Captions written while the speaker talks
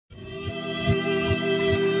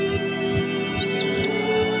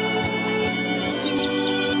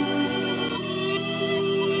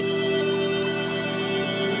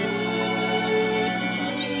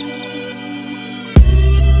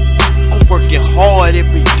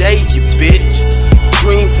every day, you bitch.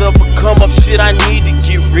 Dreams of a come up, shit, I need to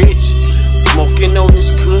get rich. Smoking on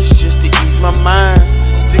this kush just to ease my mind.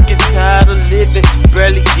 Sick and tired of living,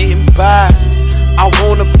 barely getting by. I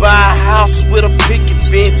wanna buy a house with a picket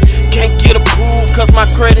fence. Can't get approved cause my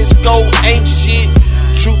credit score ain't shit.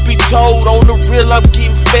 Truth be told, on the real, I'm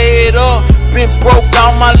getting fed up. Been broke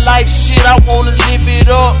all my life, shit, I wanna live it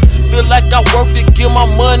up. Feel like I work to give my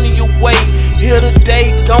money away. Here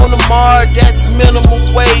today, gone tomorrow, that's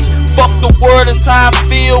minimum wage. Fuck the world, that's how I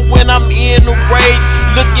feel when I'm in a rage.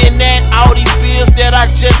 Looking at all these bills that I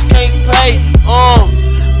just can't pay.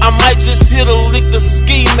 I might just hit a lick the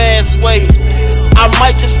ski mask way. I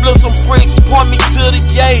might just flip some bricks, point me to the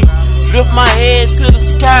gate. Lift my head to the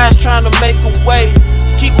skies, trying to make a way.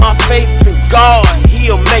 Keep my faith in God,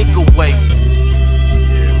 He'll make a way.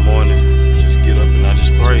 Yeah, morning, just get up and I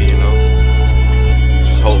just pray, you know.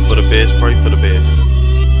 Just hope for the best, pray for the best.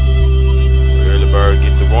 Early bird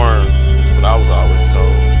get the worm, that's what I was always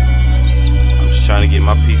told. I'm just trying to get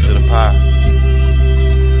my piece of the pie.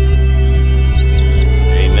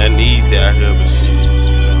 Ain't nothing easy out here but shit, you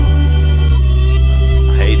know.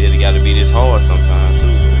 I hate that it gotta be this hard sometimes too,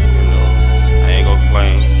 you know. I ain't gonna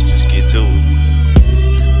complain, just get to it.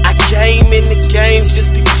 I came in the game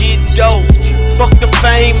just to get dope. Fuck the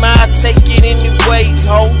fame, I take it anyway,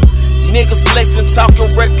 ho. Niggas flexing, talking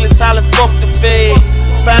reckless, hollering fuck the feds.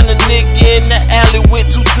 Find a nigga in the alley with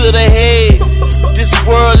two to the head. This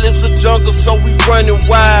world is a jungle, so we running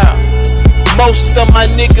wild. Most of my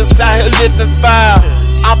niggas out here living foul.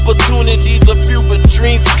 Opportunities a few, but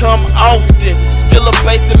dreams come often. Still a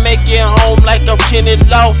base and make it home like I'm Kenny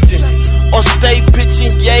Lofton. Or stay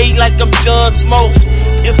pitching yay like I'm John Smokes.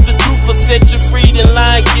 If the truth will set you free, then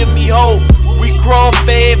line give me hope. We crumb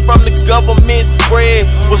fed from the government's bread.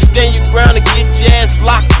 We'll stand your ground and get your ass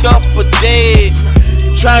locked up or dead.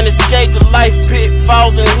 Trying to escape the life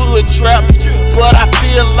pitfalls and hood traps, but I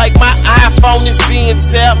feel like my iPhone is being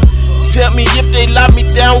tapped. Tell me if they lock me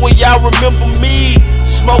down, will y'all remember me?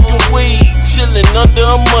 Smoking weed, chilling under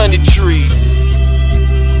a money tree.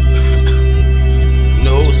 You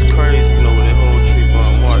know, it's crazy, you know, that whole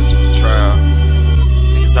Trayvon Martin trial.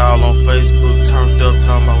 Niggas all on Facebook, turned up,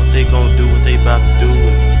 talking about what they gonna do, what they about to do.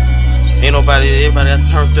 And ain't nobody, everybody got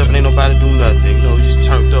turned up and ain't nobody do nothing. You know, just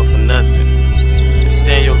turned up for nothing. Just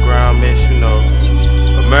stand your ground, man, you know.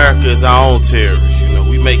 America is our own terrorist, you know.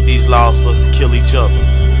 We make these laws for us to kill each other.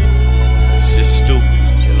 It's just stupid,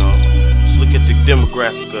 you know. Just look at the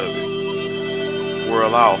demographic of it.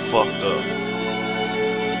 World all fucked up.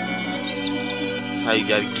 That's how you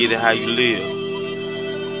gotta get it, how you live.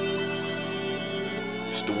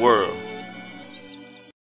 It's the world.